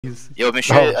Yo, make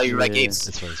sure you right gates.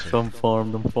 It's fine, it's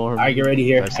fine. Don't farm. Alright, get ready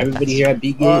here. Everybody here at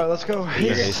B gate. Alright, let's go.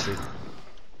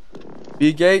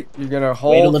 B gate, you're gonna Wait a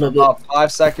hold for little bit. about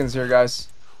 5 seconds here, guys.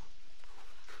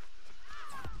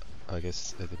 I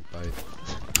guess I didn't buy it.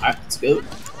 Alright, let's go.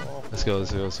 Let's go.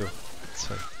 It's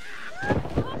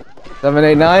fine. 7,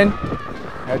 8, 9.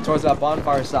 Head towards that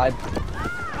bonfire side.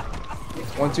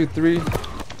 1, 2, 3.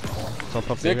 Top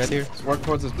up thing 6. right here. Let's work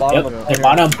towards this bottom. Yep, the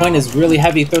bottom point is really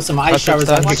heavy. Throw some ice showers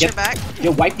on here. Watch your back.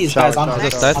 Yo, wipe these guys on shower.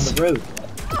 the road.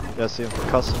 Yeah, see him.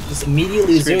 Custom. Just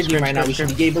immediately Screen, zerg game right now. We screen,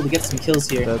 should be able to get some kills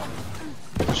here. Dead.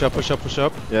 Push up.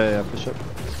 Yeah, push up.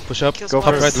 Push up. Kills Go top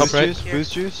bottom. right, top right. Juice,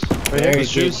 boost juice. Very good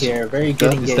juice. here. Very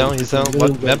good He's engagement. down. Really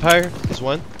What? good. Vampire? He's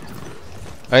one.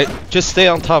 Alright, just stay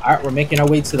on top. Alright, we're making our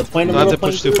way to the point. Don't A have little to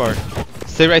push point too group. far.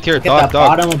 Stay right here. Look at that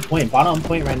Dog. bottom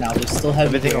point right now. They're still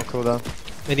heavy Everything here. on cooldown.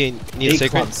 Maybe need a Big sacred.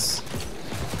 clumps.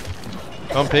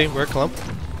 Clumping. We're clump.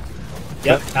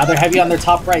 Yep, now they're heavy on their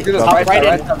top right. Look at this Top right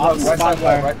side, in. side, Opposite right side,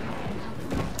 bonfire. right.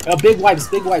 Oh, big wipes.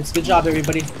 Good job,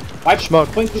 everybody. Wipe, Smoke.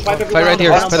 point group, wipe everyone Fight right on the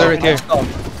here. bottom Fight side. right here.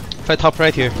 Fight top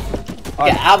right here.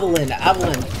 Yeah, Avalon.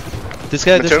 This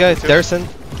guy. Darrison.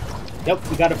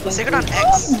 Yep, we got a flank. Sacred on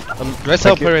X. Right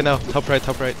side point right now. Top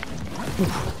right.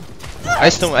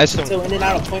 Ice stone. So in and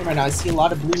out of point right now. I see a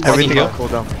lot of blues. Everything go. on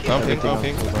cooldown. Clumping. Everything on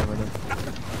cooldown right now.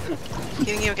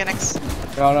 Healing you again, X.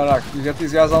 No. You get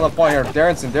these guys on the point here.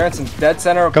 Darrenson, dead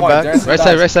center of Come point. back. Darrenson Right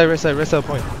dies. side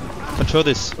point. Control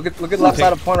this. Look at left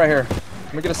side of point right here.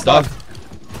 Let me get a stun. Dog.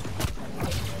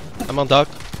 I'm on dog.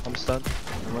 I'm stunned.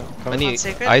 I On need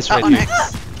Sacred. ice right on here.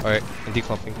 X. Alright, I'm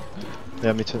declumping.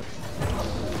 Yeah, me too.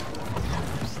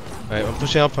 Alright, I'm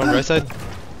pushing up from right side.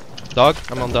 Dog,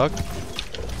 I'm on dog.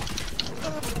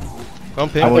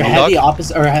 Clumping, We're I'm on heavy dog.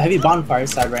 opposite or heavy bonfire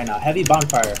side right now. Heavy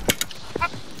bonfire.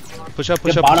 Push up.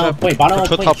 Bottom of point.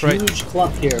 Control top right. Huge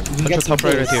clump here. We can Control get some top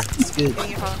right kills. here. It's good. Healing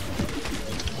you hard.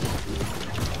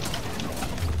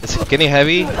 It's getting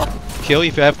heavy. Kill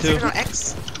if you have Sacred to. on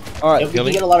X. Alright, Yep, we can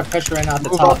Healing. get a lot of pressure right now at the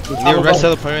Move top. up. Top Near of right point.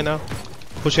 side of the point right now.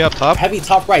 Pushing up top. Heavy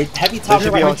top right. Heavy top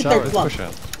should right. be on Right to their showers. clump. Push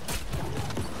up.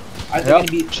 They're Yep. gonna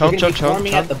be Chunk.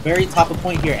 forming at the very top of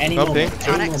point here. Any Okay. moment.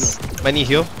 On Any X. moment. My knee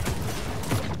heal.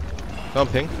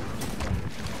 Clumping.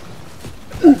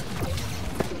 Can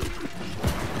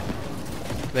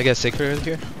I get sacred in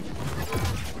here?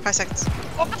 5 seconds.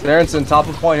 Darrenson, top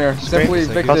of point here. Simply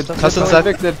Thank evicted. you. Simply Custom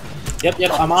evicted. Yep,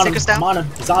 I'm on him. Sacred's down. I'm on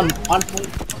him. He's on point.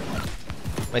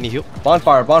 My knee heal.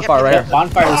 Bonfire right Yep. here.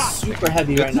 Bonfire is super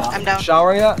heavy right now. I'm down.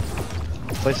 Showering that?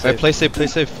 Play Alright, safe. play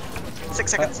safe.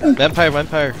 6 seconds. Vampire.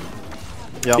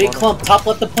 Yeah, I'm Big on clump, top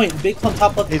left the point. Big clump,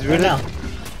 top left He's right rooted. now.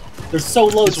 They're so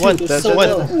low There's too. one, They're there's so one.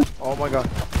 low. it. Oh my god.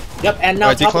 Yep, and now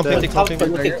Alright, top of declumping, the top of the-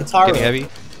 declumping. look at Getting Katara. heavy.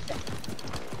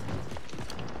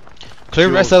 Clear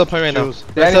Jules. right side of the point right now. Jules.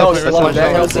 Right side Daniel of the point, slow. right side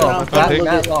of Daniel the slow. point. Okay.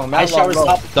 Matt long. Matt Ice long. showers Go.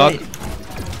 top of Dog. point.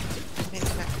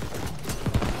 Amazing back.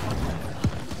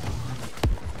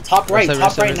 Top right Right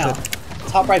now. side.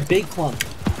 Top right, big clump.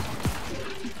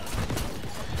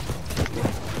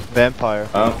 Vampire.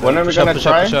 When are we Push up, gonna push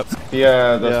up, try push up. the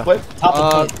Yeah. split? Top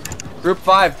of point. Group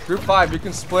 5. You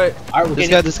can split. Alright, we're This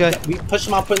getting. guy. We push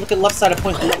him on point. Look at left side of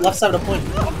point. Left side of the point.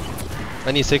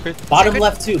 I need sacred. Bottom Sacred.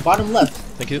 left too. Bottom left.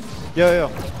 Thank you.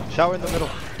 Yo. Shower in the middle.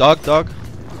 Dog.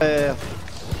 Yeah.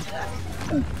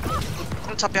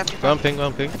 On top, you have to.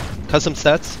 Grumping. Custom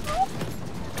stats.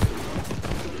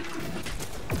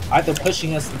 Alright, they're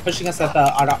pushing us at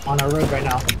the on our road right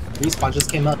now. Respawn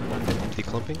just came up.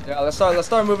 Declumping. Yeah, let's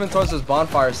start moving towards this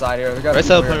bonfire side here. We got Right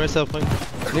side of the point, right side of the point.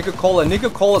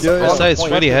 Nicola. Yo, Right side is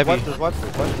really heavy. Wipe this. Wipe.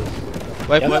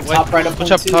 Yeah, top right of Push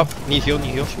point up too. top. Knee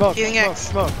heal. Smoke. Healing X.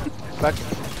 Smoke. Back.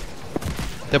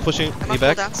 They're pushing I'm me on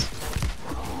back. cooldowns.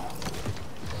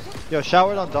 Yo,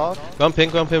 showered on dog.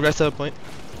 Grumping. Right side of the point.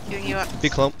 Healing you up.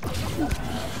 Big clump.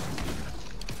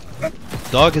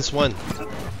 Dog is one.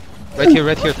 Right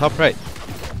here, top right.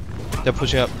 They're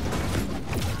pushing up.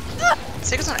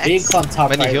 Sacred's on Big X. clump top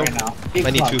Many right heal. right now. Big I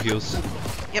need clump. 2 heals.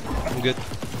 Yep. I'm good.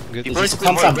 There's just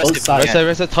clumps on both sides.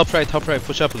 Right side, top right.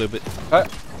 Push up a little bit.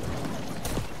 Alright.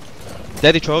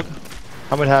 Daddy Trog.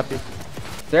 I'm happy.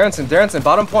 Darrenson,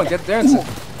 bottom point. Get Darrenson.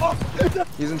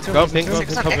 He's in two. Grumping.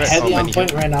 Six on Top X. right. Heavy on many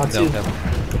point heal. right now too. Down.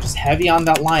 Just heavy on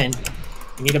that line.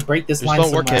 We need to break this Just line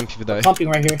don't work somewhere. him if you die. Clumping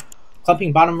right here.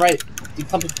 Clumping bottom right.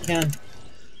 Declump if you can.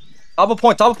 Top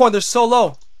of point. They're so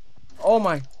low. Oh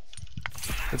my.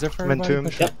 Is there for Momentum.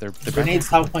 Yep. They're Grenades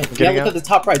top point. Yeah, Getting look up. at the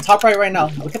top right. Top right right now.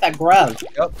 Look at that grab.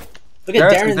 Yep. Look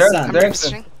at Darren's Darrenson,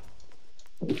 son.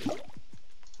 Darrenson.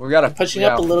 We gotta Pushing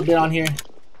up a little bit on here.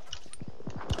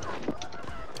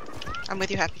 I'm with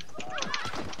you, Happy.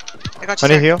 I got you, I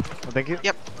need sir. heal. Oh, thank you.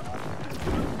 Yep.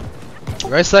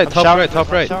 Right side, I'm top showering right, this, top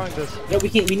I'm right. showering this.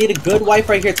 Yeah, we need a good wipe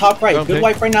right here, top right. Okay. Good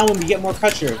wipe right now when we get more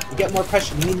pressure. We get more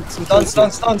pressure. We need some Stun, kills stun,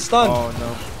 here. stun, stun. Oh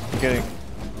no. I'm getting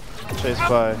chased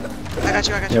by. I got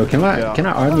you, I got you. Yo, can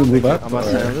our army move up? Am I or-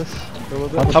 saying this? A little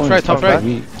bit? Top right, top right.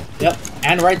 We- Yep,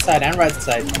 and right side, and right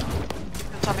side.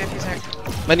 Top of your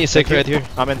Zerg. Many sacred right here.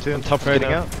 I'm in two. I'm top right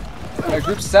Getting now. out.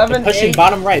 Group 7, Pushing 8,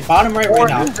 bottom right right 4,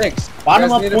 now. and 6. Bottom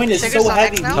You up guys need point to is Sacred's so on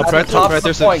heavy. X now? Top At right, the top top right. of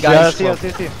There's the point, a Yeah,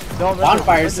 guys. see. No,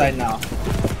 Bonfire side now.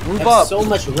 Move There's up. so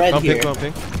much red bumping, here.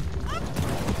 bumping.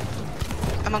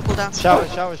 I'm on cooldown.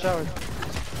 Shower.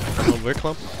 Oh, we're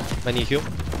clump. Many heal.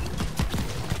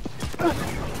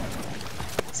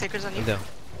 Sacred's on you. I'm down.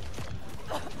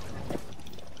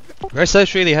 Right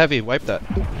side's really heavy. Wipe that.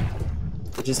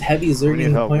 We're just heavy need zerging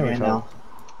the help, point we right need now.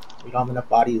 We don't have enough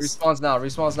bodies. Respawns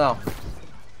now.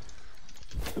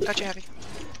 Got you heavy.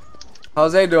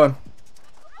 How's A doing?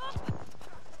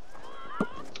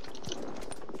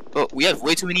 But we have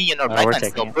way too many in our we're right hand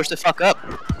taking still. it. Push the fuck up.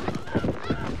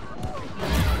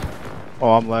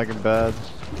 Oh, I'm lagging bad.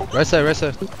 Right side, right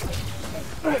side.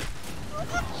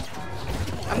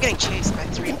 I'm getting chased by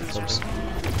 3 Bruisers.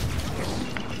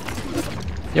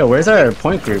 Yo, where's our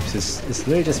point groups? It's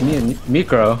literally just me and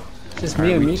Mikro. Just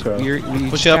me and Mikro.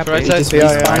 Push up right side. Just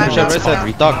Yeah, respawn push now. up right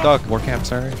side. Dog. War camp,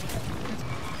 sorry.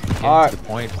 Alright.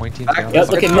 Pointing Back- down. Yep,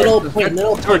 look at middle Let's point, get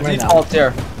middle to our point right now. default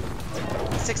there.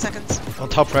 6 seconds. On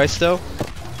top right still.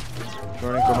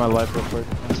 Running for my life real quick.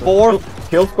 4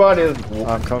 kill squad is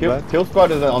Come back. kill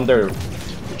squad is under.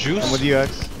 Juice. I'm with you,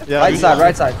 X. Yeah. Right side.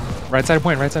 Right side of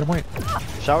point, right side of point.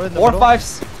 Shower in the 4, middle. 5,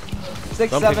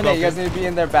 6, 7, 8. You guys need to be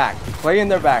in their back. Play in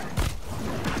their back.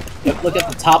 Yep, look at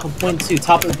the top of point 2,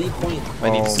 top of D point. I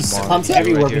need Oh Just my clumps God.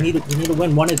 everywhere. Right We need to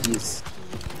win one of these.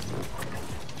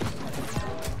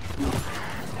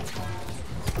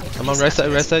 I'm on right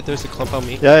side. There's a clump on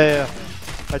me. Yeah.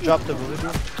 I dropped the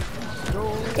Bruiser.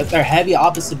 That's their heavy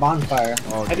opposite bonfire.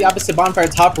 Oh, Heavy opposite bonfire,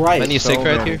 top right. Many So sacred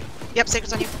right many. here. Yep,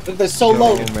 Sacred's on you. Look, they're so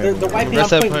low. man. They're wiping Right on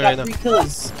side point. We point got right now. 3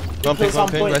 kills. Bumping, on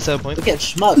point. right side point. Look at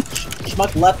Schmuck.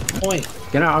 Schmuck left point.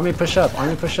 Can our army push up?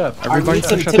 Army push up. Alright, we need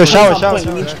some push up. tiptoes Shower, on point.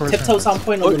 We need shower. tiptoes on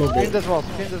point a little Clean bit. this wall.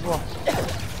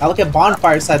 Now look at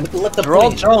bonfire side. Look at left of They're all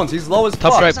point. Jones. He's low as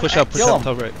Top fuck. right, push up, Kill him.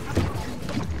 top right.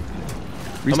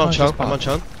 Respawn I'm on just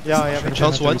Chun. popped. Yeah.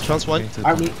 Chance one.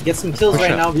 Alright, we get some kills Push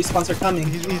right up. now. Respawns are coming.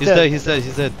 He's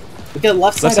He's dead. Look at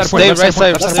left side. Left side of point, Stay point. right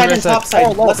side, Left side and top side.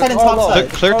 All low, Left side and all top low. side.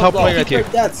 Clear top point right here.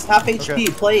 Deaths, half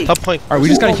HP. Play. Top point. Alright, we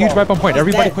just got a huge wipe on point. He's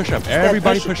Everybody dead. push up. He's dead.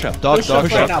 Everybody Push- push up. Dog, push dog, up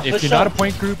Push right up. now. If Push you're not a up.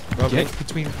 point group, Okay. get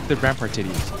between the rampart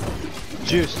titties.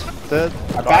 juiced. Dead.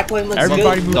 Our back lane looks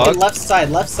Everybody good. move Look at dog. left side.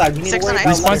 We need to Six worry on about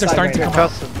X. left Respawns are side starting right to now. come out.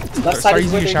 Custom. Left Start side is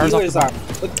using where your their showers off healers the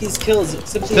are. Look at these kills.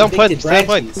 Simply Stay on point, evicted stay on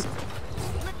point. branches.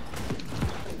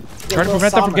 Try to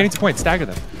prevent them from getting to point. Stagger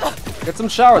them. Get some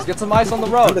showers. Get some ice on the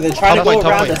road. Remember, they're trying to Top point, go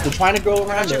top around point. us. They're trying to go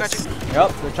around Got us. you.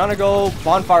 Yep. They're trying to go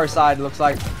bonfire side. Looks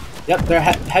like. Yep, they're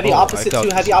heavy Oh, opposite I got too.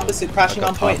 Heavy this. opposite, crashing I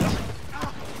on got point.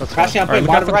 That's Crashing on Alright, point, look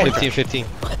out bottom for the right. point. 15.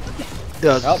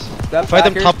 Yes. Yep. Step Fight back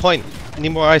them here. top point. Need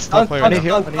more ice top point right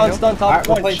now. Stun, top Alright,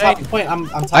 we're point. playing Shake. top point. I'm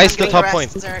top. Ice I'm the getting top rest, point.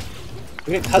 Zerg.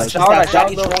 We get custom Shower, stats. That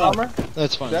shower, each little round. armor.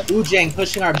 That's fine. Ujang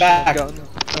pushing our back.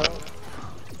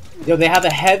 Yo, they have a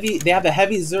heavy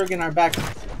Zerg in our back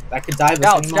that could dive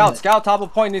us any moment. Scout, top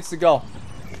of point needs to go.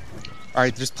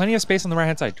 Alright, there's plenty of space on the right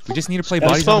hand side. We just need to play Yeah,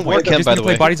 bodies this on the phone point. work, We just by need the to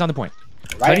play way. bodies on the point.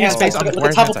 Right Plenty of hand space side. on the Look at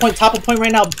right top hand of point. Top of point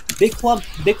right now. Big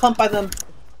clump by them.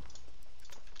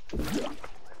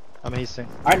 I'm hasting.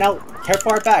 Alright, now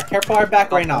careful our back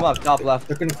right Come now. up, top left.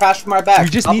 They're gonna crash from our back. We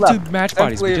just Top need left. to match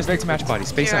bodies. We Simply just need to evict- match bodies.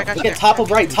 Space Here, I out. got Look you. at top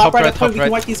of right. Top Top right right, of point. top We right.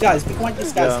 can wipe these guys. We can wipe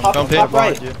these guys. Yeah, Top jumping.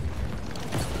 right.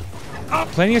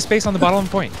 Plenty of space on the bottom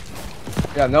point.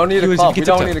 Yeah, no need to Lewis, clump. you We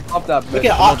can don't tip need to clump that Look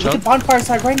bitch. at bonfire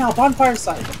side right now. Bonfire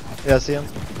side. Yeah, see him.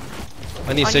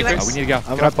 I need On sacred. UX. We need to get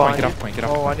I'm off point. behind Get you. off point. Get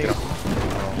off Oh, I point. need. Get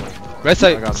off. Right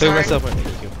side. I got Clear right sorry. side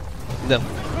point. Them.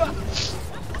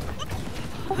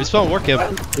 Respawn work him.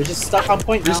 They're just stuck on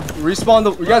point now. Respawn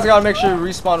the. You guys gotta make sure you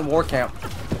respawn war camp.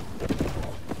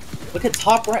 Look at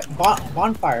top right.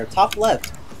 Bonfire. Top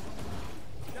left.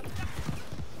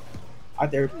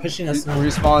 Alright, they're pushing us now.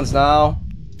 Respawns now.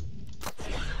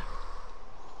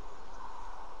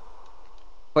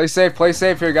 Play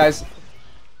safe here, guys.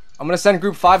 I'm gonna send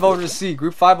group 5 over to C.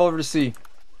 Group 5 over to C.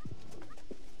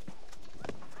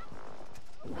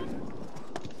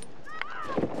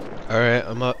 Alright,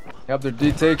 I'm up. Yep, they're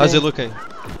D-taking. How's it looking?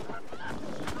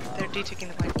 They're D-taking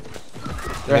the point.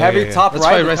 They're heavy top Let's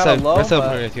right. fight They're right kinda side. low, Right side but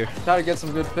point right here. try to get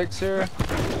some good picks here.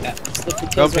 Let's look for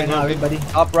kills right now, everybody.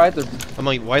 Top right, they're I'm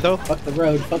on wide though. Fuck the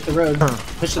road. Fuck the road.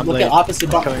 Push it. I'm Look late. at opposite.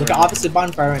 Look Coming at right opposite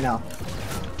bonfire right now.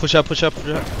 Push up.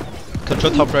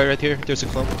 Control top right here. There's a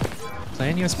clump.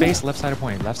 Plenty of space, left side of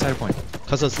point, left side of point.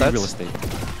 Cousin Real stats. estate.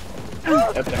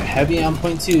 Yep, they're heavy on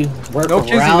point 2. Work No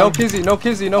kizzy, around. no kizzy, no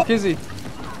kizzy, no kizzy.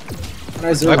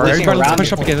 Guys, Alright, working everybody, let's around push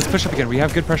the up point. again. Let's push up again. We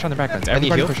have good pressure on the backlines.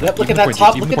 Everybody heal? push up. Yep, look at Even that point,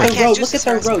 top. even Look at point. that road. Just Look at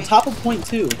that road. surprise me. Top of point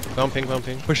 2.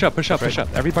 Bumping. Push up, push up, push up.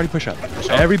 Everybody push up.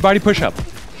 Everybody push up.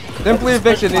 Simply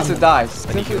evicted needs to die.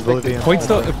 Simply evicted. Bolivian.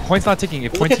 Point's not ticking.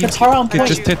 If Look point at teams Katara on could point.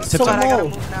 just tip So I gotta low.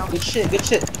 move now. Good shit, good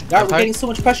shit. Alright, we're getting so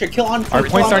much pressure. Kill on Our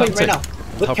point, point's kill on starting point right to- now.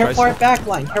 Look, Top careful our right. back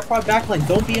line. Careful our back line.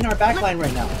 Don't be in our back line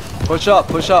right now. Push up,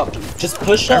 push up. Just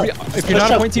push up. If you're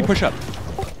not a point team, push up.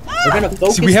 We're gonna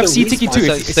focus See, we have the C ticking respawn. too.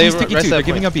 Stay- If stay C's right ticking side too, they're point.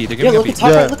 giving up B. They're Yeah, giving up look B. at top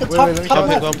Yeah. right. Look at Wait, top, let me top show you.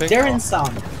 left. Bumping. Darren's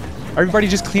sound. Everybody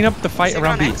just clean up the fight Ziggurat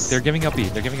around on B. X. They're giving up B.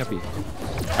 They're giving up B.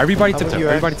 Everybody How tiptoe. about you,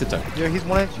 Everybody X? tiptoe. Yeah, he's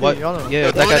 1 HP. What? Y'all know. Yeah,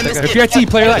 that Don't guy. let him That guy. If you're at C,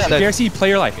 player life. If Dead. you're at C,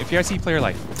 player life. If you're at C, player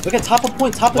life. Look at top of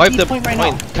point. Top of Wipe B the point right now.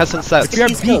 point. Cousin stats. If you're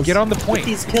these at B, kills. get on the Get point.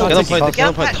 these kills. Get on Get point. Get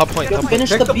on point. Top point. Yo, Top point. finish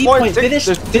Take the the B point, point. take Finish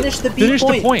the- the B Finish the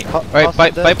point. point. Alright,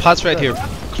 buy pots right here.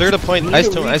 Clear the point. We Ice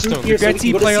need to stone. Ice regroup stone. here. If you're So at we C,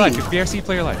 can go to player C. life. If you're at C,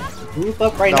 player life. Group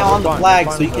up right No, now we're on the fine, flag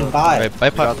we're so you fine, can we're buy. Alright, buy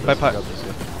pot. Buy pot.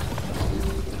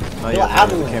 Oh, Yo, yeah,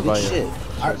 Avalon, can't good buy it. shit.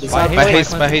 Alright, this Buy is Buy Hey,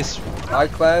 haste. wait, Buy haste. By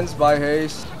cleanse, by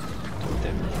haste.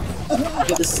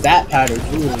 Get the stat pattern.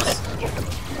 Rules.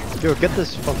 Yo, get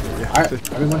this fucker. Yeah. Alright,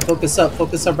 everyone focus up.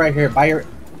 Focus up right here. Buy your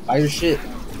shit.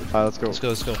 Alright, let's go.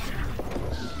 Let's go.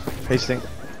 Hasting.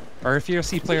 Or if you're a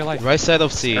C, player life. Right side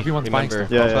of C. Everyone's buying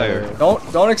Remember. stuff. Yeah, Fire. yeah,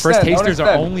 yeah. Don't extend. First don't tasters are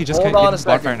extend. only just Hold getting on a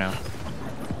bonfire second. now.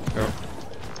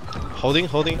 Holding.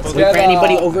 Look Yeah, for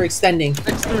anybody no. overextending.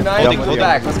 6 through 9 Holding, through the holding.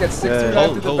 back. Let's get 6 Yeah. through 9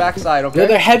 Hold, through the hold. backside, Yo, okay?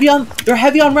 they're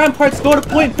heavy on ramparts. Go to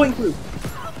point group.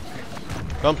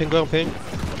 Bumping.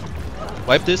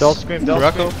 Wipe this. Del scream, Del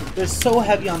Morocco. They're so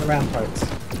heavy on the ramparts.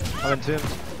 I'm in tune.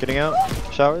 Getting out.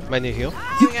 Showered. Might need heal.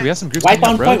 Do we have some groups Wipe coming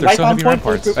on up, bro? point. They're Wipe so on heavy point.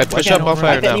 ramparts. Group. Alright, push Wipe up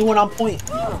bonfire Wipe now. anyone on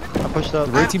point. I pushed up.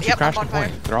 The road team Yep, should crash the bonfire.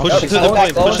 point. They're all Push pushing. to the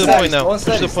point. Slow Push to the and point steady, now. slow and Push to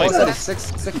the steady, point. slow and steady.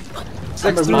 6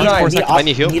 Remember, through we 9. need, I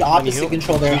need heal. need I need opposite heal.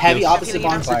 control. They're Two heavy heals. opposite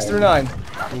bonfire. 6 through 9.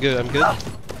 I'm good.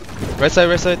 Right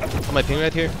side. On my ping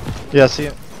right here. Yeah, see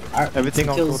it. Alright, Everything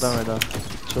on kills. cooldown right now.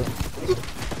 Chill.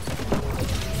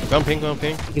 Ground ping.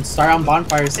 You can start on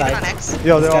bonfire Take it on side. X.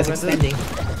 Yo, This they're all guy's vented.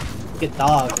 extending. Get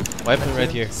dog. Wiping right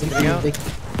here. Simply out. big.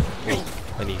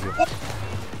 I need heal.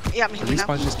 Yeah, I'm The healing now.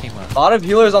 respawn just came up. A lot of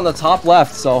healers on the top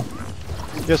left, so.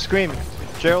 Yo, scream.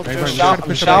 Gerald. Everybody Gerald. try to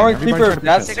push up Showering again. Everybody creeper.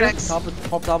 try to push That's up. Take it X. top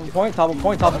of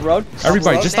point, top of road.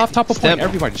 Everybody, Top of just road. off top of Stem. point.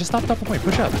 Everybody, just off top of point.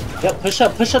 Push up. Yep, push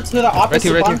up to the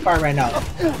opposite right here. bonfire right now.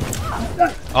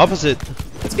 Opposite.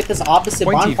 Let's get this opposite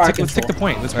Point team. bonfire Let's take the control.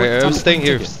 point. Let's Alright, take I'm the staying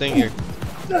here. point. Staying here.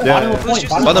 Bottom Yeah. of point.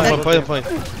 Bottom Bottom of point. Bottom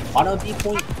point. Bottom of B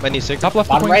point. Might need 6. Top left of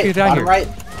Bottom point. right. Get out Bottom here.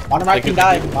 right. Bottom right can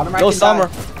die. Bottom right Go can Summer.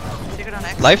 die. Take it on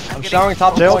X. Life? I'm showering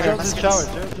top of Gerald. point. Gerald's in shower.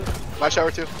 Gerald. My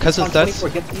shower too. Cousin On stats. 24,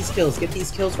 get these kills. Get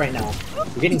these kills right now.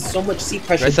 We're getting so much C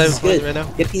pressure. Right side This is of point good. right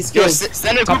now. Get these Yo, kills.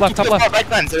 send a Top group left, to top the left. right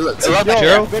lines. They're right there.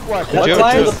 Gerald. Yep, Gerald, to the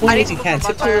Gerald. point I need if to you move can. on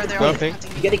Tip bonfire. to They're the all Ground ping. hunting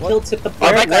You me. get a kill, tip the Our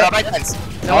point. right line. Our right lines.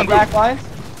 One back line.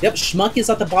 Yep, Schmuck is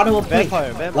at the bottom of point.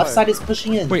 Vampire. Left side is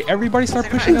pushing in. Wait, everybody start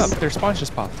Take it pushing X. up. Their spawns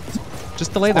just popped.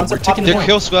 Just delay them. Spawns are We're ticking popping the The in.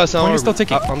 kill squads Point on is still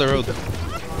ticking. on the road.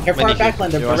 Careful our Many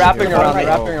backline. They're Yo, pushing Wrapping from the around, bottom they're right.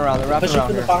 wrapping around, they're wrapping Pushing around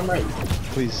from the here. bottom right.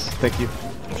 Please. Thank you.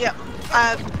 Yeah.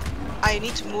 I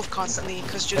need to move constantly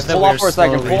because just Pull off for a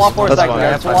second, pull off for a That's second,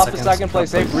 fine. guys. Pull off a second, play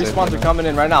safe. Respawns are coming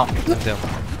in right now. Down.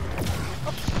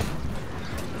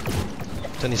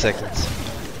 20 seconds.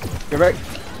 Get ready.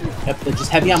 Yep, they're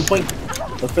just heavy on point.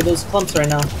 Look for those clumps right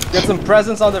now. Get some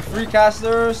presence on the free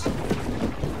casters.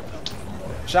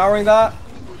 Showering that.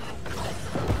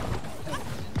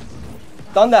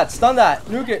 Stun that.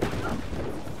 Nuke it.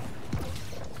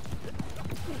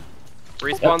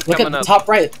 Yep, look at the top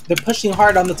right. They're pushing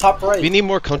hard on the top right. We need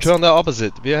more control on the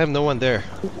opposite. We have no one there.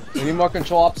 We need more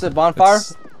control opposite bonfire.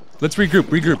 Let's regroup.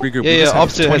 Yeah, We yeah, just had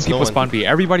opposite 20 has no people one. spawn B.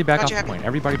 Everybody back Gotcha, off the happy. point.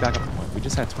 Everybody back off the point. We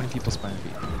just had 20 people spawn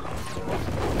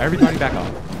B. Everybody back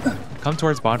off. Come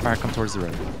towards bonfire. Come towards the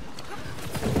road.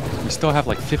 We still have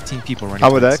like 15 people running.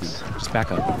 I'm with towards X. C. Just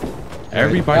back up.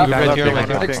 Everybody back right up. here, back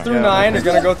right up. here. 6 through 9 are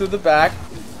gonna go through the back.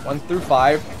 1 through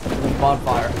 5.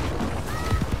 Bonfire.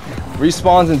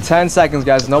 Respawns in 10 seconds,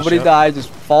 guys. Nobody die. Just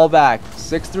fall back.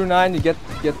 6 through 9. You get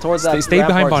towards that. Stay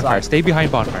behind rampart bonfire. side. Stay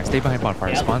behind bonfire. Stay behind bonfire.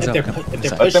 Yeah, Spawns if up. they're, Come if they're inside.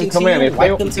 Let pushing them come to in. you, If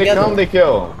wipe them they come, together. they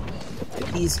kill.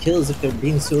 Get these kills if they're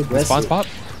being so aggressive. Spawns pop.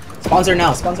 Spawns are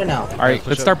now. Spawns are now. All right,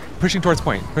 let's start pushing towards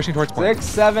point. 6,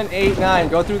 7, 8, 9.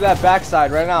 Go through that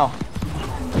backside right now.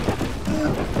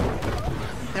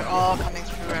 they're all coming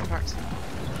through ramparts.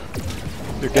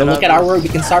 Yo, look at our road. We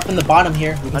can start from the bottom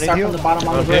here. We can need start heal. from the bottom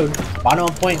on the Okay. road. Bottom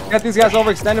of point. Get these guys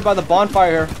overextended by the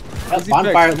bonfire here. Yep, Easy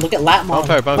bonfire. Look at Latmon.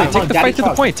 Bonfire, bonfire. Take the Daddy fight to the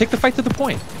Truck. point. Take the fight to the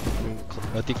point.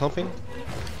 Declumping.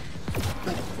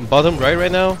 Bottom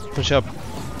right now. Push up.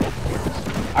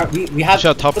 Alright, we have. Push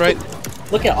up top right.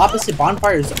 Look at opposite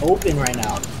bonfire is open right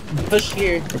now. Push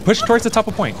here. Push towards the top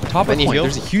of point. Top of Any point. heal?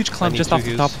 There's a huge clump Any just two off the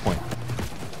heals? top of point.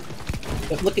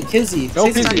 Look at Kizzy. No,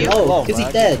 Kizzy's Kizzy. low. Low, Kizzy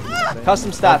man. dead.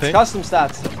 Custom stats. Okay. Custom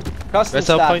stats. Custom Rest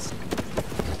out point. stats.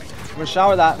 I'm gonna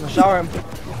shower that. I'm gonna shower him.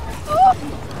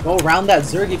 Go around that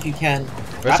Zerg if you can.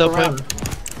 Wrap out around. point.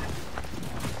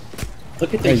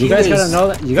 Look at the Yeah, you healers. guys gotta know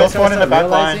that. You Go guys for it gotta in the start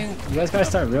back line. realizing. You guys gotta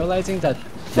start realizing that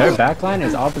their backline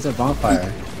is opposite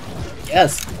bonfire.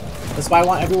 Yes. That's why I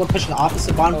want everyone pushing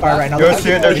opposite bonfire right now. You're Look at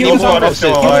seeing the their healers heal are on squad the is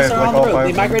still healers alive, are like on the all road. five They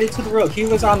of them. migrated to the road.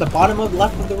 Healers are on the bottom of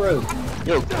left of the road.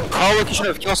 Yo, call location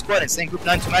of kill squad and send group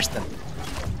 9 to match them.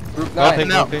 Group Bumping,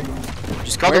 9. now. bumping.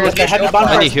 Just call Where the is the location. Heavy of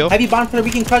bonfire. Any heal? Heavy bonfire.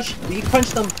 We can crunch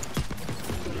them.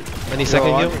 Any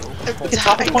second heal? Look at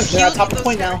top of point. They're at top of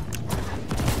point now.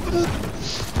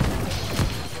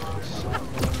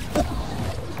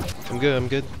 I'm good, I'm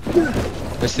good.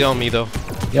 They're still on me though.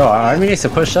 Yo, our army needs to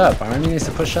push up. Our army needs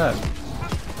to push up.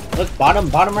 Look, bottom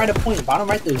right of point. Bottom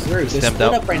right, there's Zerg. They're Stamped split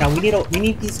out. up right now. We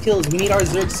need these kills. We need our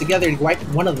Zergs together to wipe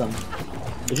one of them.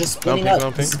 They're just splitting Bumping, up.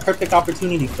 bumping. This is a perfect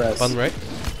opportunity for us. Bottom right.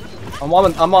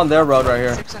 I'm on their road right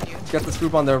here. 6 on you. Let's get this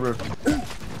group on their road.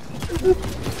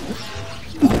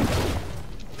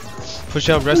 Push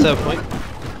out, rest out point.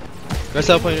 Rest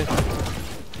out point.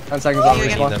 10 seconds on You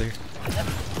again. respawn. Another.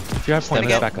 If you have point, Stand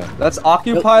let's up. back up. Let's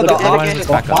occupy the Look at opposite it.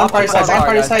 back up. Bonfire side. Bonfire,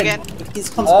 Bonfire guys. side. Again. If these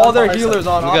comes All their bonfire healers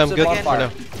side. on I'm opposite good, I'm good for bonfire.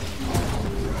 now.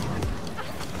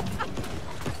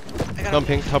 I got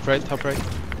Bumping, top right, top right.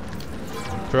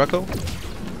 Kurako?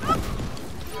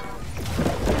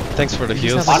 Thanks for the We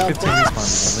heals. just have like 15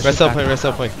 respawns. Rest out point, rest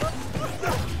out point.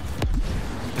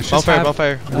 Bonfire,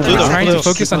 bonfire. We're trying to Blue.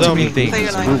 focus on Blue too many me. things. Play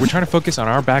your line. We're trying to focus on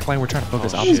our backline. We're trying to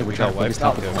focus opposite. Shit, We're we trying got to focus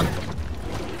top wiped. of Okay, point.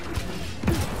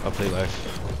 okay. I'll play live.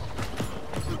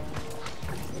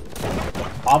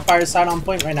 Bonfire side on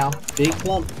point right now. Big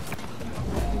clump.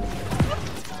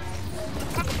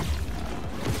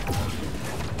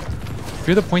 If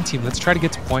you're the point team, let's try to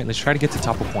get to point. Let's try to get to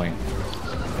top of point.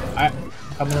 Alright,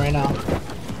 coming right now.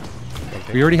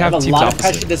 We already I have have a teams lot of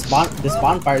pressure opposite. this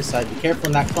bonfire side. Be careful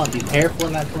in that clump. Be careful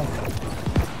in that clump.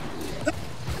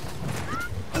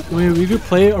 We do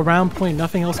play around point.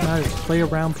 Nothing else matters. Play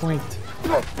around point.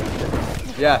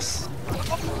 Yes.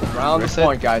 Round the Reset.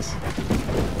 point, guys.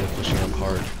 They're pushing up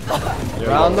hard.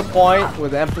 Round the point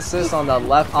with emphasis on the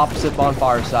left opposite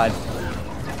bonfire side.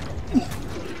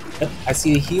 Yep, I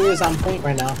see the healers on point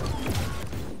right now.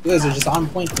 Healers are just on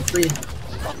point for free.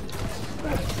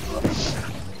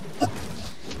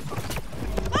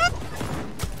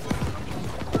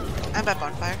 I'm at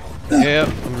bonfire.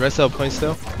 Yeah, I'm rest out point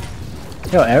still.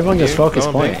 Yo, everyone just Okay, focus go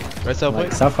on, point. babe. Rest out Like,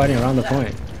 point. stop fighting around the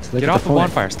point. Just look Get at off the point.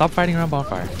 bonfire. Stop fighting around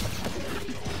bonfire.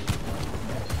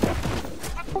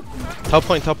 Top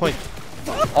point, top point.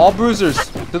 All bruisers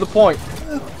to the point.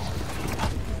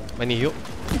 I need heal.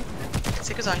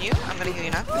 Seeker's on you. I'm gonna heal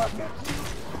you now.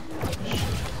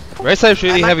 Right side's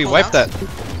really I might heavy. pull Wipe down.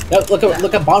 that. Yep,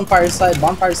 look at bonfire side.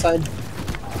 Bonfire side.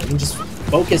 We can just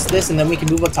focus this and then we can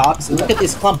move up top. So look at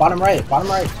this clump. Bottom right. Bottom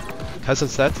right. Has some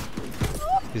stats.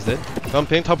 He's dead.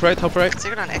 Bumping, top right, top right.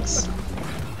 Seeker on X.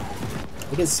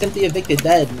 Look at Simply Evicted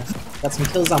dead. Got some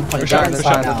kills on point. They're dying, Down they're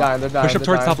side dying, they're now. dying, they're dying. Push up they're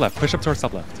towards dying. top left. Push up towards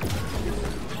top left.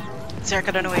 Zarek,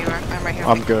 I don't know where you are. I'm right here.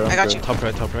 I'm good, I I'm got good. you. Top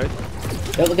right, top right.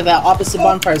 Yo, look at that opposite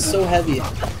bonfire. It's so heavy.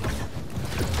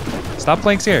 Stop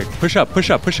playing scared. Push up, push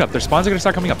up, push up. Their spawns are gonna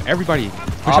start coming up. Everybody, push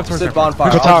up towards Opposite their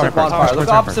bonfire. Push up Opposite towards their bonfire. Look towards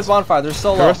opposite their bonfire. They're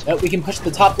so low. Correct. Yep, we can push the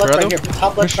top left right here.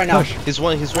 Top left Push, right now. push. He's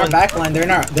one, he's They're on one. back line. They're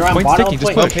on Point's bottom ticking, just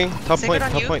point. push. Bumping, top Save point, it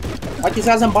on top you. point. Like these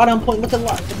guys on bottom point. Look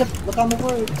on the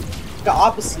road. Look at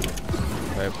opposite.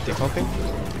 Alright, debumping.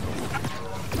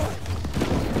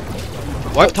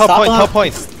 Wipe top Stop point, on- top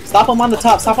point. Stop them on the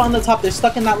top. Stop on the top. They're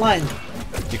stuck in that line.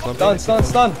 Declumping. Stun, stun,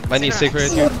 stun. I need Secret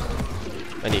sacred right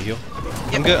here. I need heal.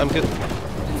 I'm good, I'm good.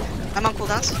 I'm on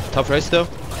cooldowns. Top right still.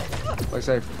 Play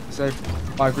safe.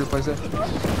 Safe. My group, play safe.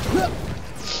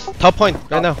 Top point,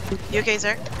 right now. You okay,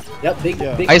 Zarek? Yep, big.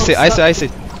 Yeah. Big I see, clump I see, stuck. I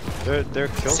see. Their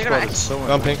kill Secret squad X. is so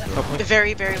Bumping, top point.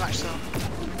 Very, very much so.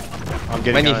 I'm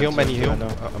getting Many on it heal, too, many yeah, heal. I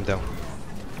know. I'm down.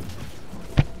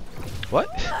 What?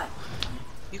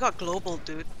 You got global,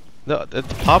 dude. No, it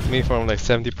popped me from like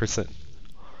 70%.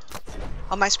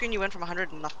 On my screen, you went from 100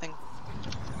 to nothing.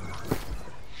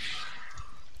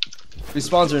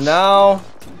 Respawns are now.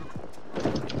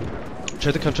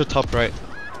 Try to control top right.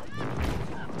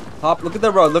 Top. Look at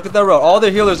their road. Look at their road. All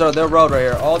their healers are their road right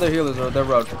here. All their healers are their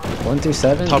road. 1 through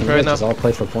 7. Top you right guys now. just all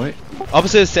play for point.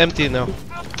 Opposite is empty now.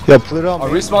 Yeah, put it on Our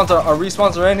me.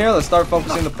 respawns are in here. Let's start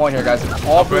focusing the point here, guys.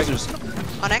 All bruisers.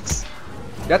 On X.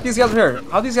 Get these guys over here.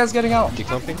 How are these guys getting out?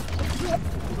 Declumping.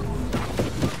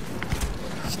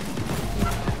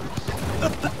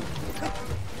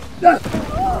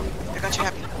 I got you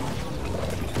happy.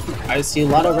 I see a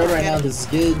lot of red right now. This is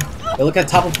good. Hey, look at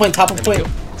top of point. Top of point.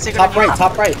 Sacred Top on you. right.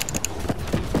 Top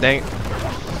right. Dang.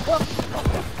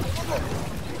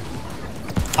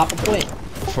 Top of point.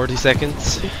 40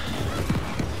 seconds.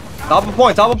 Top of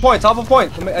point. Top of point. Top of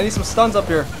point. I need some stuns up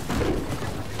here.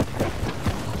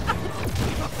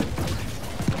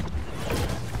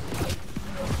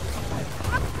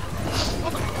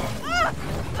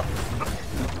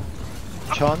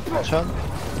 Chun.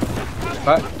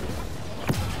 Right.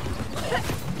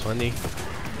 20.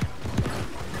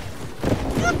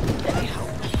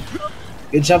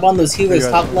 Good job on those healers. You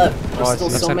Top left. Oh, There's I still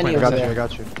see. so many I over got you. I there.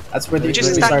 got you. That's where the We just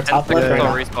healers are. stacked Top left right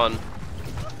now. Respawn.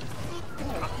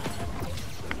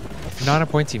 If you're not a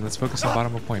point team, let's focus on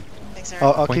bottom of point. Thanks, Eric.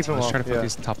 I'll Point keep team, him let's try off. to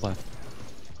focus top left.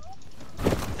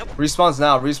 Respawns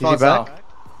now. Is he Respawns now. back?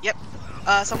 Yep.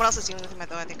 Someone else is dealing with him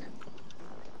though, I think.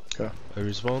 I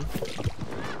respawn.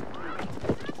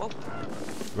 Whoa.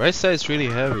 Right side is really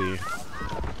heavy.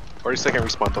 40-second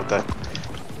respawn, don't die.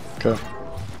 Okay.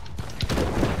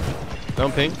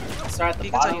 Don't ping. Start at the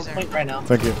You can tell bottom user. of point right now.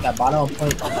 Thank you. That bottom of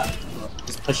point.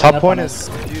 Just pushing Top up point on is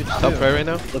us. huge. Top right right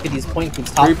now. Look at these point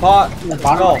groups. Top. Free pot. The Let's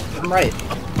bottom go. right. Bottom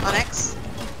right. On X.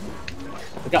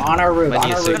 Look at on our roof. Many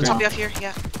On our is I'm roof. gonna top now. you off here.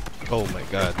 Yeah. Oh my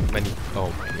god. Many.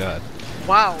 Oh my god.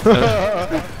 Wow.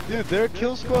 Dude, their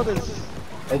kill squad is.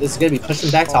 Hey, this is gonna be pushing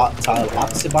back to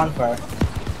opposite bonfire.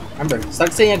 Remember,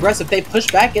 start staying aggressive. If they push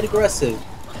back, get aggressive.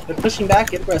 If they're pushing back,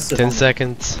 get aggressive. 10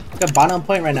 seconds. Look at bottom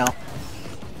point right now.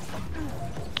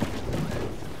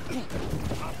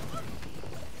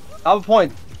 Top of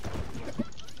point.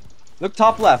 Look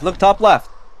top left. Look top left.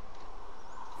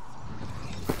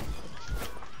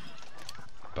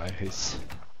 BiS.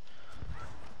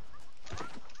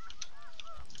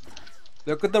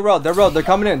 Look at the road. Their road. They're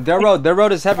coming in. Their road. Their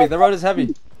road is heavy. Their road is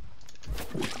heavy.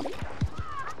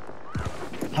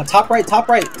 Top right. Top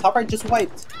right. Top right just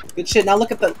wiped. Good shit. Now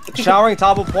look at the. Showering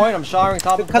top of point. I'm showering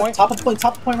top of point. Top of point.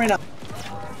 Top of point right now.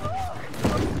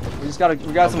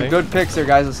 We got some Okay. good picks here,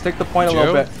 guys. Let's stick the point a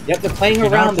little Joe? bit. Yep, they're playing If you're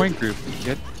not a around. point group,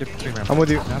 get between round. I'm with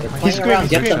you. Not a point Playing He's group. green, around. he's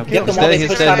Get green. them while He's they dead, push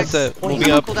he's out dead, of he's dead. point.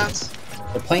 Moving up.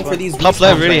 Cooldowns. They're playing for these. Top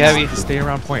left, really heavy. Stay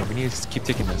around point. We need to keep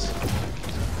taking this.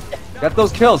 Get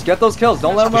those kills. Get those kills.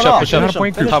 Don't let them Push run up, off. push You're up. not a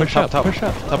point group. Top, Push top, up. top. Push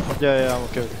up. Yeah, I'm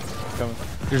okay. Coming.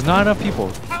 There's not enough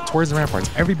people towards the ramparts.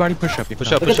 Everybody push up.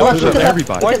 Push up, Look push at up, left, push look up. at left.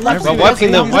 Everybody. Look at left. I'm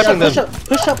wiping them, wiping them. Push up,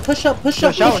 push up, push up, push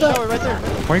up, Shower, push up. shower right there.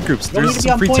 Point groups. Don't need There's to be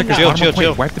some on free point tickets. now. Bottom Chill, of point.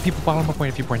 chill. Wipe the people bottom of point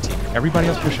if you point team. Everybody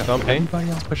else push up. Okay. Everybody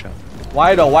else push up.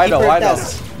 Wido, Wido, Keeper Wido.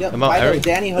 desk. Yep, I'm out, Wido, Eric.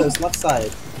 Danny host, left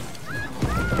side.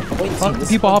 Point Fuck team, the this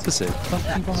people is- opposite. Fuck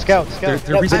the people opposite. Scout, Their scout.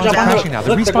 Yep, respawns good are job on crashing the- now.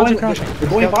 Their look, respawns are crashing. They're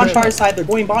going bonfire side. They're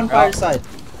going bonfire side.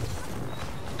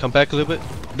 Come back a little bit.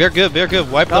 They're good, they're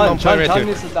good. Wipe them Ton, on Ton, point right Ton there.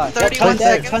 needs to die. 31 dead,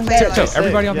 seconds. ton Play dead. it So nice.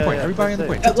 everybody on the Yeah, point. yeah, Everybody on the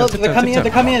point. Look, they're coming in.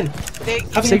 They're coming in. They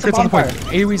Coming into Sacred's on the point.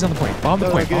 bonfire. AoE's on the point. Bomb the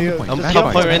point. Bomb the point. I'm Magic top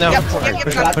point. point right now. Yep, Push yep,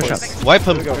 up. yep. Push up. Wipe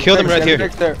them. Kill them right here.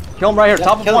 There. Kill him right here. Yep,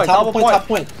 Top of kill point. him, Top of point. top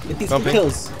point. Get these two Bumping.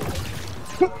 kills.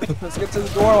 Let's get to the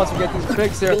door once we get these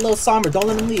pigs Get here. a little somber. Don't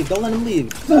let him leave. Don't let him leave.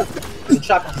 Good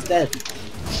shot. He's dead.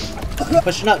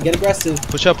 Pushing up. Get aggressive.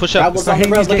 Push up, push up. Gravel's Start on the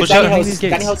hitting road. these Look at gates. Push Start Danny hitting host. these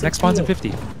Danny gates. host. Next spawn's in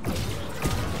 50.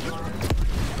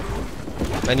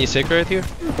 Any sacred right here?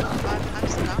 I'm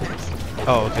still down next.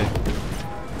 Oh, okay.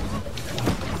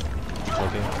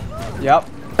 Okay. Yep.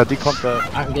 I decomp the.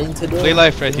 I'm getting to the door. Play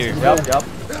life right here. Yep. Yep.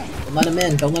 Don't let him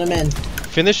in. Don't let him in.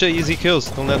 Finish the easy kills.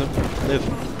 Don't let them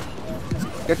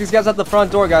live. Get these guys at the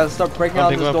front door, guys. Let's start breaking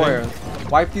out Bumping, this door here.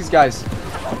 Wipe these guys.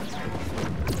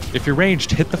 If you're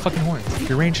ranged, hit the fucking horns. If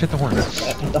you're ranged, hit the horns.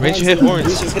 The Range horns hit and horns.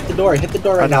 Bruisers hit the door. Hit the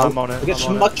door right I know, now. I'm on it, Look at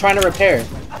I'm on Schmuck trying to repair.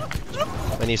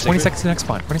 Any 20 sacred? seconds to next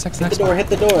spawn. 20 seconds to Hit next the door. spawn. Hit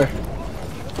the door.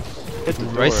 Hit the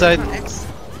Right door. side. X.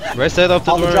 Right side up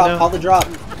the Call door the right drop. Call now. the drop.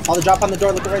 Call the drop on the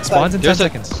door. Look at right Spawns side. in 10 There's a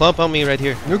seconds. clump on me right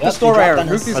here. Nuke Yep, this door he right here. dropped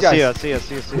on Nuke us. these I guys. see.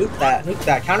 Nuke that. Nuke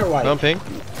that. Counter wipe. Bumping.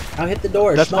 Now hit the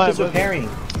door. That's Schmuck mine, is repairing.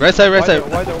 Right side, right side.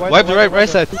 Wider, wider, Wipe the wider, right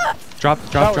side. Drop.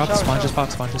 Shower, Spawn shower. just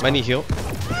pop. Spawn just I pop. need heal.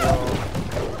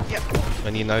 Yep. I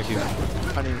need not heal.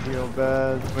 I need heal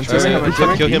bad. Kill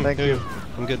him. Thank Kill you. him.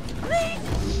 I'm good.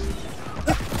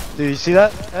 Do you see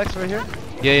that X right here?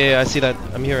 Yeah, I see that.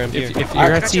 I'm here. I'm here. If you're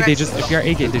at C, they just. If you're at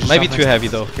A gate, they just. Might be drop too next heavy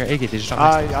to us. though. If you're at A gate, they just. drop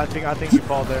next to us. I think you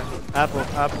fall there. Apple.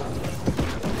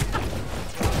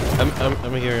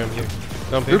 I'm here. I'm here.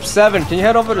 Bumping. Group 7. Can you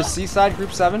head over to C side?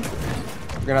 Group 7. We're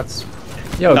gonna have to.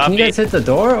 Yo, can you guys hit the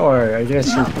door or are you guys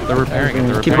just They're repairing it.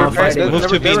 They're keep repairing on it. fighting? Move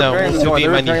to B now. They're Move repairing to B. the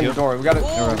Might need door. heal. We got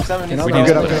Group 7 Can needs all to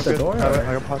the go. guys hit the door?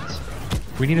 I got pots.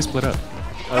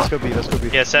 Let's go B. Let's go B.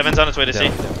 Yeah, 7's on its way to C.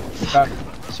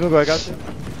 Smugo, I got you.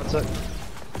 What's up?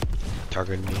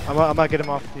 Targeting me. I might get him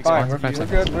off. Fine, we're good.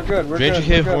 We're good. We're Ranger good.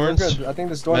 hit We're horns. good. I think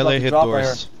this door's about Melee to hit drop right here.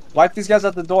 doors. Wipe these guys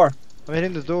at the door. I'm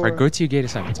hitting the door. Alright, go to your gate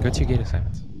assignments. Go to your gate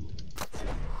assignments.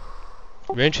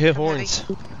 Range hit horns.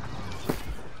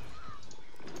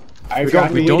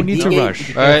 We don't need to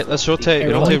rush. Alright, let's rotate.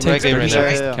 It only Rotate right takes game 30 right now.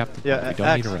 seconds, Captain. We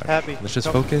don't need to rush. Let's just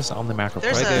focus on the macro.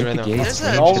 There's Right there right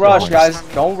now. Don't rush, guys.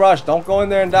 Don't rush. Don't go in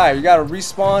there and die. You gotta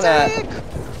respawn at.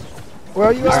 Where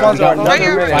are you? Respawns are another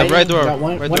here. minute. Right door.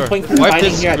 One Right door. point Wipe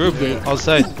fighting this here at the group gate.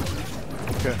 outside.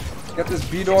 Get this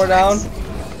B door down.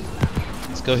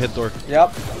 Let's go hit door.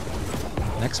 Yep.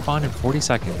 Next spawn in 40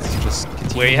 seconds. Just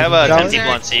continue. We have 10 people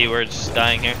on C. We're just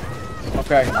dying here.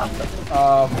 Okay.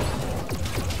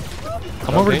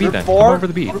 Come over to B Group then. 4. Come over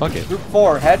to B. Fuck it. Group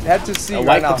 4. Head to C right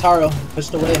White now. Kataro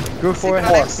pushed away. Group 4 Take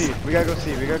and next. C. We gotta go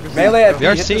C. We gotta go C. Melee at B. We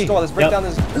are Hit C. this door. Let's break down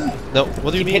this. No,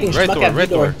 what do you Keep mean? hitting Right Schmuck door, at B red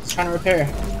door. He's trying to repair.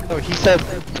 No, he said.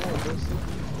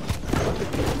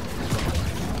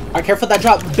 Alright, careful that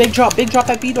drop. Big drop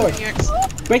at B door.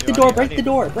 Break the door. Break the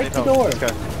door. Break the door.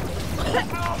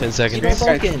 10 seconds. Keep it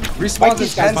broken. Respawn in 10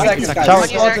 seconds, guys.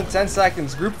 seconds. Respawn in 10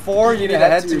 seconds. Group 4, you need to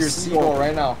head to your C door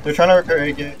right now. They're trying to repair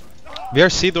A gate. We are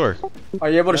C door. Are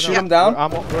you able to shoot them down?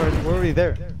 We're already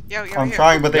there. Yo, you're I'm here.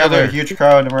 trying, but they Yeah, have a there. huge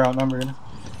crowd and we're outnumbered.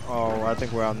 Oh, I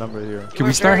think we're outnumbered here. Can we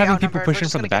We're start very having people outnumbered. pushing We're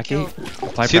from the just back gonna gate? get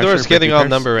Apply C door pressure, is getting break repairs.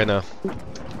 outnumbered right now.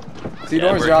 C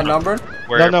doors, we're- you're outnumbered?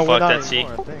 We're No, we're fucked not at C.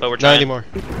 anymore, I think. But we're Not trying. anymore.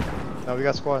 No, we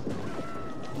got squad.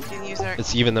 You can use their.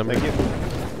 It's even number. Thank you.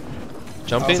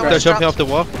 Jumping? Oh, They're sorry. jumping off the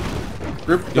wall.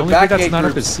 Group, The the only back thing that's gate not up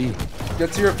is groups. C.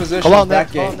 Get to your position. Hold on,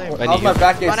 back name, gate. hold on, name. How's my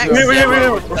back gate One doing?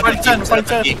 X. We're fighting 10, we're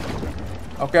fighting 10.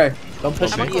 Okay. Don't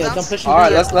push Okay. B. Don't push All right.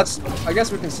 B. Let's. I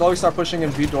guess we can slowly start pushing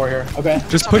in B door here. Okay.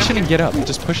 Just push it and get up.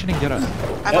 Just push it and get up.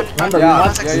 I'm Yep, on. remember,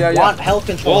 Yeah, we want health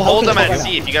control. We'll hold them health at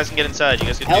control. C if you guys can get inside. You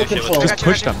guys can Health do shit with control. them. Just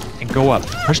push them and go up.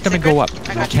 Push them and go up. I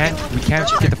We got you.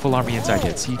 can't get the full army inside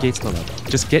yet. C gate's still up.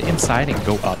 Just get inside and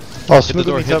go up. Oh, the smooth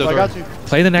door, me hit the up. I door. got you.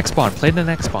 Play the next spawn. Play the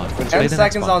next spawn. Play 10 the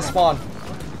seconds on next spawn.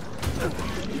 spawn.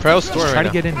 Proud store Try right to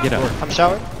now. get in, get up. I'm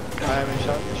showering. I am in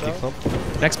shower.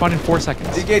 Next spawn in 4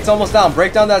 seconds. C gate's almost down.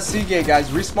 Break down that C gate, guys.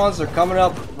 Respawns are coming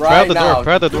up Proud right the now. door,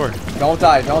 proud the door. Don't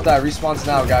die. Don't die. Respawns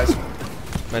now, guys.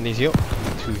 I need heal.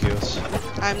 2 heals.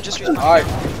 I'm just responding. All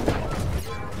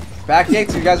right. Back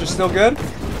gates. You guys are still good?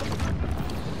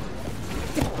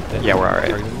 Yeah, we're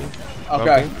alright.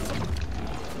 Okay.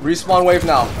 Respawn wave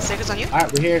now. Seconds on you.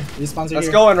 Alright, we're here. Respawns are Let's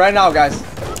here. go in right now, guys.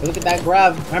 Look at that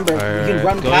grab. Remember, you can Alright,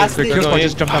 run go past in, it. go Spawn in.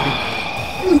 just jumped up.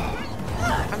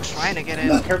 I'm trying to get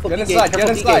in. Careful Get B gate. inside. Get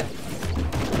Careful B inside.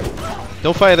 gate.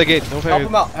 Don't fire the gate. Don't fire Help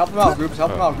them out. Help them out, groups.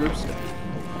 Help them out, groups.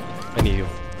 I need you.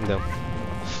 I'm down.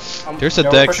 Um, There's a Yeah,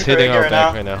 we're Dex pushing hitting right our here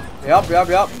back now. right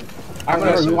now. Yep. I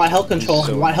remember, you want health control.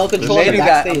 You want health control at the Nading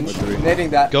that. backstage. Nading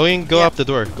that. Go Yeah. up the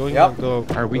door. Go Yep.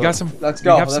 up. We got some. Let's we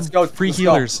go, have let's some go, Free let's go.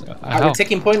 healers. Alright, we're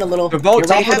ticking point a little. Devote, Get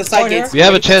ready top for of the the point side here. gates. We have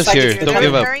a Ready for the chance side here. gates. Don't They're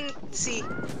give up. repairing C.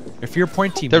 If you're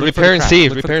point team, They're look for the repairing crack. C,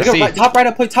 Look for the repairing crack. C. Right, top right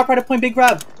at point. Top right at point. Big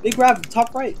grab. Big grab.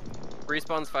 Top right.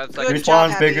 Respawn's 5 Good seconds. job,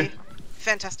 Respawn's Happy. bigger.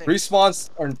 Fantastic. Respawns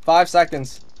are in 5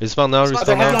 seconds. Respawn now, They're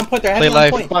respawn heavy now. on point. They're Play heavy on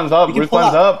live. point. Respawn's up, You can pull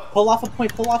respawn's out. up. Pull off a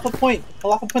point. Pull off a point.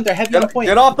 Pull off a point. They're heavy on point.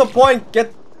 Get off the point.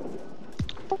 Get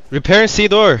Repairing C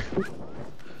door.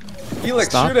 Helix.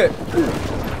 Stop. Shoot it.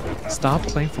 Stop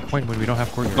playing for point when we don't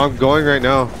have courtyard. I'm going right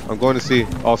now. I'm going to C.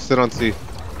 I'll sit on C.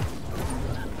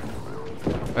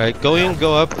 Alright, go in,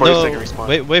 go up. 40 No, second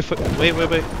respawn.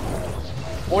 wait.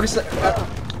 40 seconds.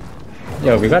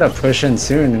 Yo, we gotta push in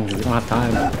soon. We don't have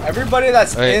time. Everybody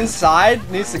that's Alright. inside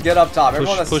needs to get up top.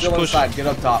 Everyone that's push, still push. inside, get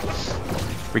up top.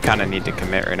 We kind of need to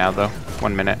commit right now, though.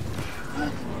 1 minute.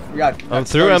 We got. I'm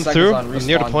that's through, 30 I'm seconds through. on I'm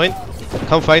near the respawn. point.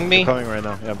 Come find me. I'm coming right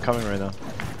now. Yeah, I'm coming right now.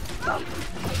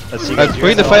 Let's see.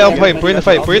 Bring the fight on point, bring the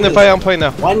fight on point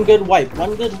now. One good wipe.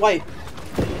 One good wipe.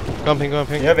 Come ping. You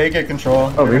have A-gate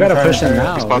control. Oh, we gotta push in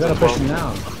now. Respawn's We gotta on push 12. in now.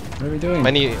 What are we doing? I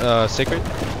need sacred.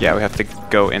 Yeah, we have to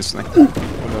go instantly.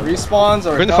 Respawns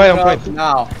are Bring the coming fight on up point.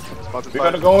 now. We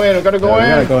gotta go in, we gotta Yeah, go we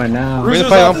gotta in. go in now. Bring the Bruiser's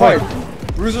fight on on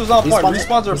point. Bruiser's on point.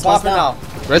 Respawns are Respawns popping down.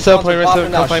 now. Rest up Respawns point, are rest up.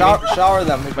 popping now. Come find me. Shower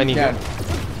them if I you need can.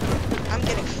 I'm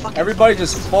getting fucking. Everybody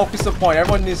just focus the point.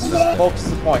 Everyone needs to just focus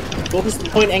the point. Focus the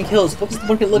point and kills. Focus the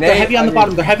point. Look, Nate, they're heavy on the I bottom.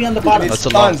 need- They're heavy on the I bottom. need That's a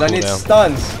long stuns. I need cooldown.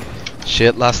 stuns.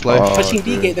 Shit, last life. They're pushing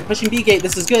B gate. They're pushing B gate.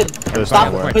 This is good. There's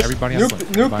Stop. no way. Push. Everybody has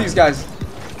Nuke these guys.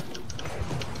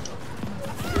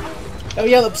 Oh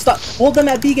yeah, stop. Hold them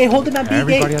at B gate. Hold them at B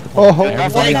Everybody gate. at the point. Hold them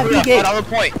Everybody- at B gate. On the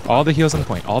point. all the heals on the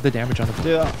point. All the damage on the point.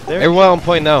 Yeah, there. Everyone on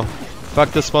point now.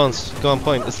 Fuck the spawns. Go on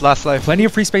point. It's last life. Plenty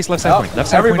of free space left side Yep, point. Left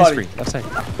side everybody. point is free.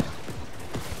 Left side.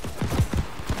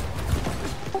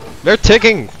 They're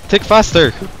ticking. Tick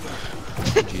faster.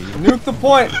 Nuke the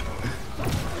point.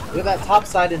 Look at that top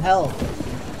side in hell.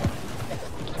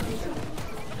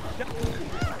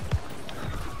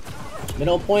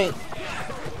 Middle point.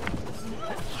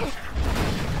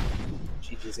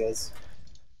 GG's guys.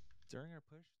 During our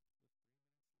push.